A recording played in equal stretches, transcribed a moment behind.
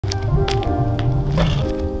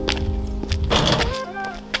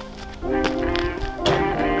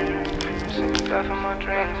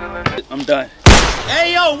I'm done.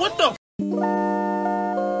 Hey yo, what the?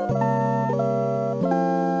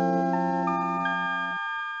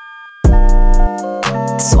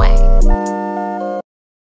 Swag.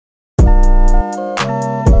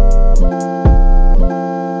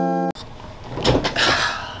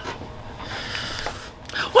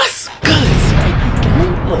 What's good, Swaggy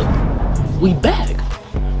Gang? Look, we back.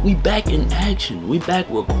 We back in action. We back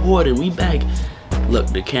recording. We back. Look,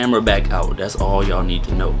 the camera back out. That's all y'all need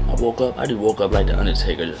to know. I just woke up like the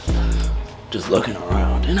Undertaker, just looking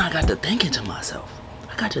around. And I got to thinking to myself.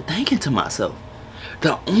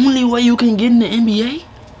 The only way you can get in the NBA,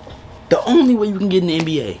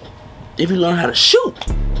 if you learn how to shoot.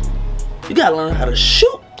 You gotta learn how to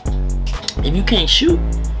shoot. If you can't shoot,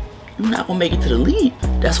 you're not gonna make it to the league.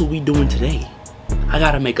 That's what we doing today. I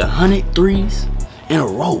gotta make 100 threes in a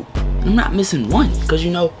row. I'm not missing one, cause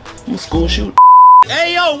you know, I'm a school shooter.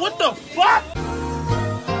 Hey yo, what the fuck?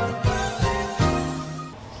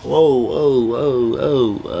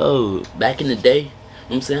 Whoa. Back in the day, you know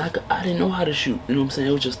what I'm saying, I didn't know how to shoot. You know what I'm saying?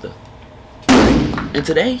 It was just a... And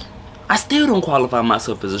today, I still don't qualify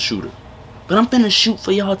myself as a shooter. But I'm finna shoot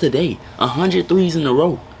for y'all today. 100 threes in a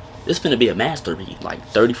row. This finna be a masterpiece. Like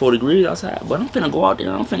 34 degrees outside. But I'm finna go out there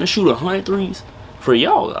and I'm finna shoot 100 threes for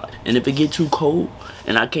y'all. And if it get too cold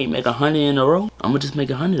and I can't make 100 in a row, I'm gonna just make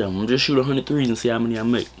 100 of them. I'm gonna just shoot 100 threes and see how many I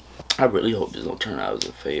make. I really hope this don't turn out as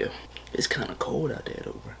a fail. It's kinda cold out there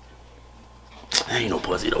though, bro. I ain't no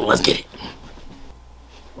pussy though. Let's get it.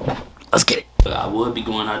 Let's get it. I would be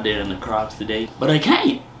going out there in the Crocs today, but I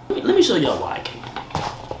can't. Let me show y'all why I can't.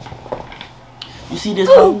 You see this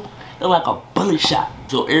hole? It's like a bullet shot.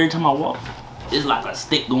 So every time I walk, it's like a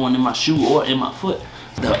stick going in my shoe or in my foot.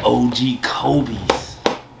 The OG Kobe's.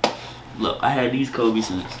 Look, I had these Kobe's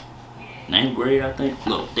since 9th grade, I think.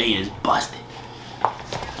 Look, they is busted.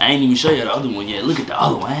 I ain't even show you the other one yet. Look at the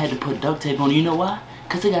other one. I had to put duct tape on it. You know why?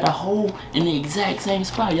 Because they got a hole in the exact same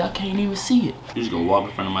spot. Y'all can't even see it. You just gonna walk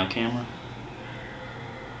in front of my camera.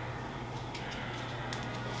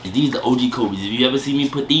 These the OG Kobe's. If you ever see me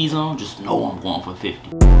put these on, just know I'm going for 50.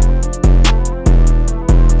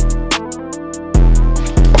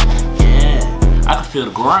 Yeah, I can feel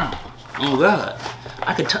the ground. Oh God,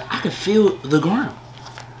 I can feel the ground.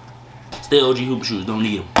 Stay OG hoop shoes. Don't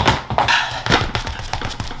need them.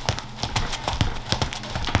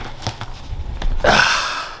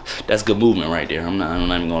 That's good movement right there. I'm not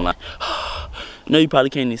even gonna lie. I know you probably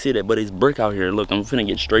can't even see that, but it's brick out here. Look, I'm finna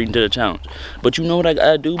get straight into the challenge. But you know what I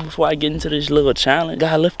gotta do before I get into this little challenge?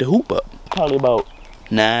 Gotta lift the hoop up. Probably about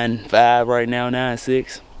 9.5 right now,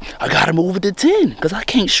 9.6. I gotta move it to 10, because I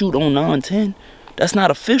can't shoot on 9-10. That's not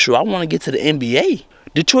official. I wanna get to the NBA.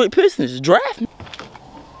 Detroit Pistons, draft me.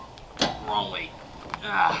 Wrong way.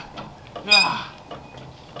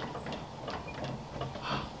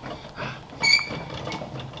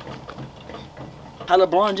 How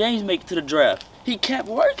LeBron James make it to the draft? He kept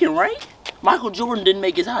working, right? Michael Jordan didn't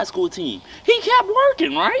make his high school team. He kept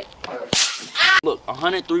working, right? Look,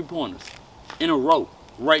 100 3-pointers in a row.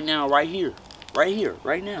 Right now, right here. Right here,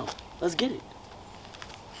 right now. Let's get it.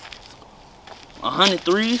 100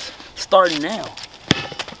 threes starting now.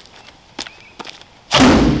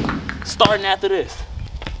 Starting after this.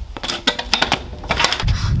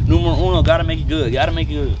 Numero uno, gotta make it good. Gotta make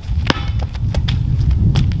it good.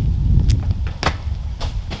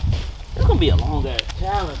 It's gonna be a long ass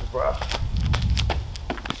challenge, bro.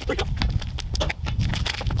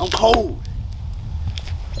 I'm cold.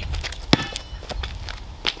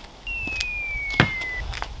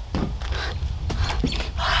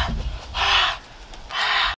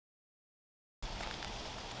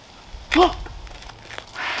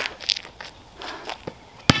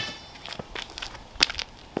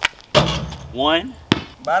 One,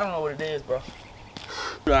 but I don't know what it is, bro.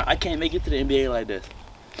 I can't make it to the NBA like this.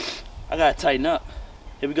 I gotta tighten up.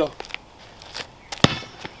 Here we go.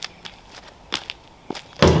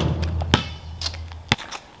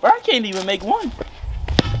 Bro, I can't even make one.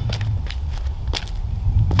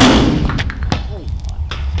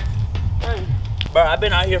 Bro, I've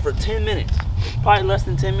been out here for 10 minutes. Probably less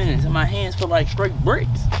than 10 minutes, and my hands feel like straight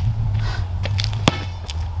bricks.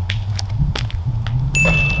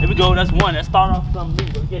 Here we go, that's one. Let's start off something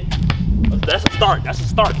new. Let's get it. That's a start, that's a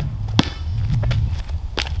start.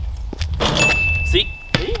 See,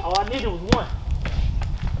 all I needed was one.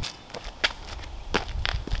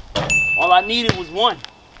 All I needed was one.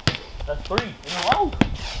 That's 3 in a row.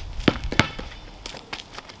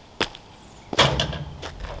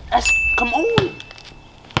 That's, come on.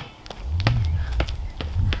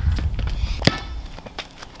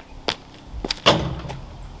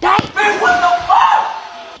 Man, what the fuck?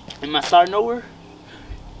 And my start nowhere?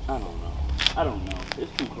 I don't know. I don't know.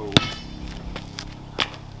 It's too cold.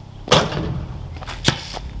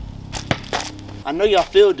 I know y'all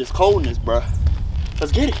feel this coldness, bruh.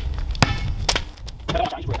 Let's get it.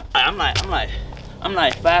 I'm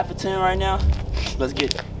like 5 for 10 right now. Let's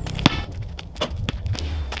get it.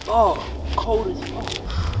 Oh, cold as fuck.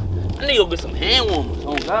 I need to go get some hand warmers.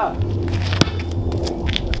 Oh God.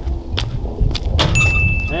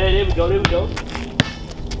 Hey, there we go, there we go.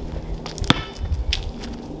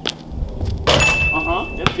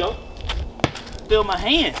 There we go. Feel my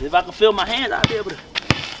hands. If I can feel my hands, I'll be able to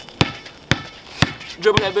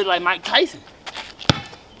dribble that bitch like Mike Tyson.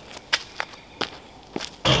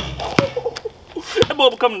 That boy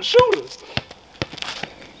becoming the shooter.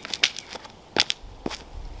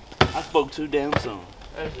 I spoke too damn soon.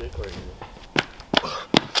 That shit crazy.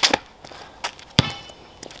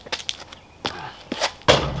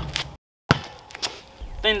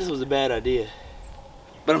 I think this was a bad idea,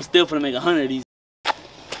 but I'm still finna make 100 of these.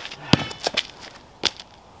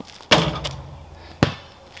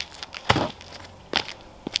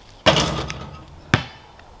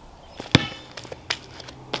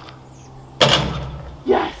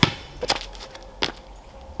 Yes!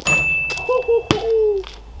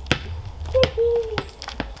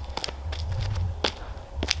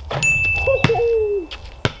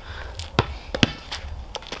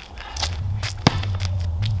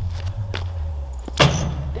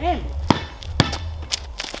 Damn it.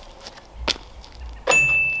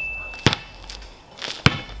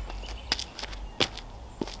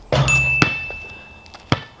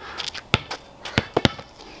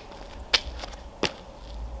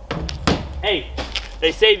 Hey,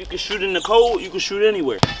 they say if you can shoot in the cold, you can shoot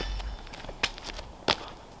anywhere.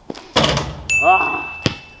 Ah.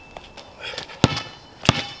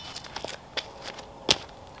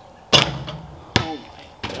 Oh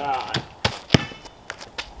my God.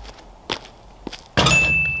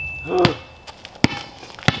 Ugh.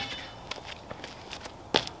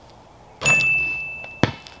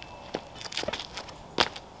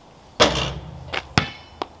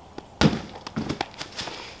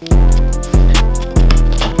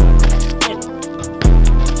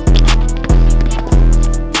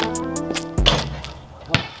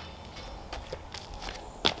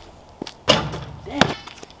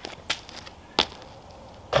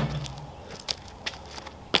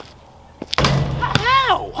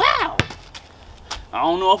 I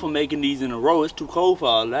don't know if I'm making these in a row. It's too cold for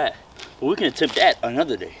all that. But we can attempt that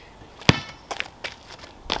another day.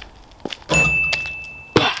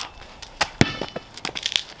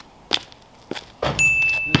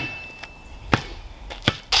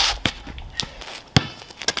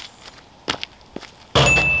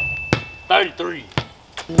 $33.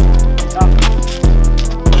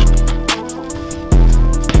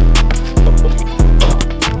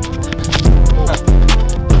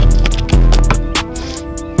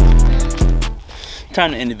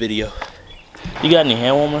 Time to end the video. You got any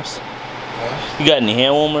hand warmers? You got any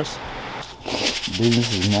hand warmers?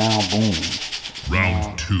 Business is now booming.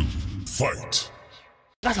 Round 2, fight.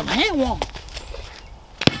 Got some hand warmers.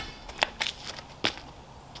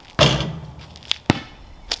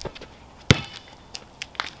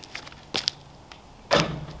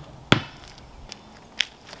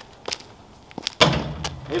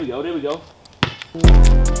 There we go, there we go.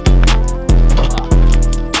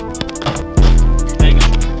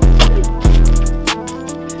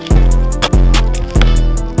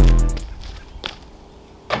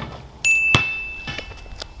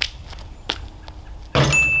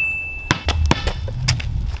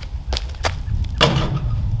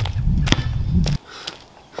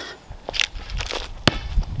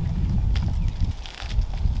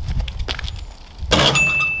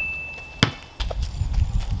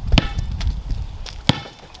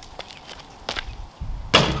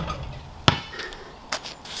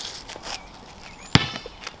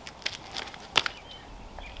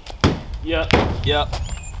 Yep.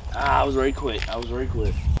 I was very quick.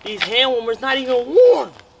 These hand warmers not even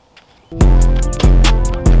warm.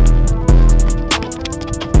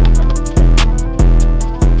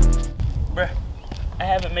 Bruh, I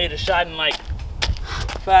haven't made a shot in like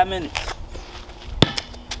 5 minutes.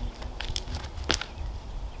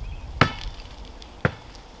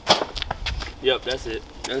 Yep, that's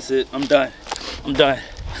it. I'm done.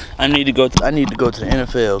 I need to go to the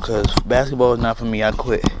NFL because basketball is not for me. I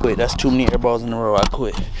quit. That's too many air balls in a row. I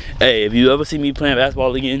quit. Hey, if you ever see me playing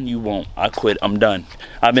basketball again, you won't. I quit. I'm done.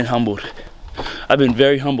 I've been humbled. I've been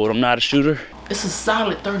very humbled. I'm not a shooter. It's a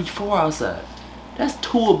solid 34 outside. That's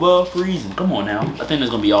 2 above freezing. Come on now. I think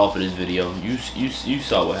that's gonna be all for this video. You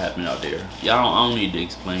saw what happened out there. Y'all, I don't need to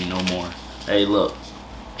explain no more. Hey, look.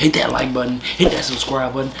 Hit that like button. Hit that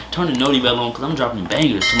subscribe button. Turn the noti bell on, because I'm dropping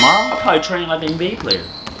bangers. Tomorrow, I'll probably train like an NBA player.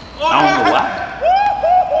 I don't know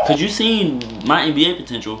why. Because you seen my NBA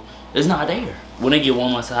potential. It's not there. When they get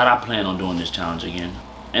 1 more side, I plan on doing this challenge again.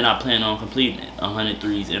 And I plan on completing it 100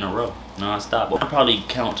 threes in a row. Non-stop. I probably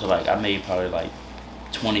count to like, I made probably like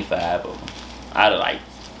 25 of them. Out of like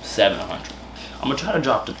 700. I'm gonna try to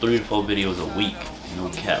drop the 3 to 4 videos a week. No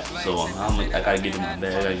cap. So I gotta get in my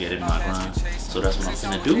bag, I gotta get in my grind. So that's what I'm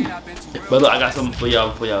finna do. But look, I got something for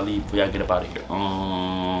y'all before y'all leave, before y'all get up out of here.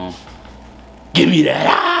 Give me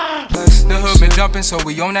that. The hood been jumping, so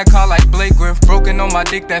we on that car like Blake Griff. Broken on my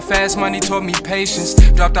dick, that fast money taught me patience.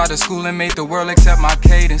 Dropped out of school and made the world accept my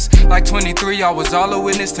cadence. Like 23, I was all a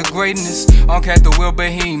witness to greatness. Unc had the will, but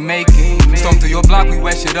he ain't make it. Storm through your block, we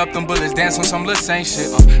wet shit up, them bullets dance on some little same shit.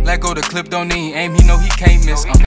 Let go the clip, don't need aim, he know he can't miss.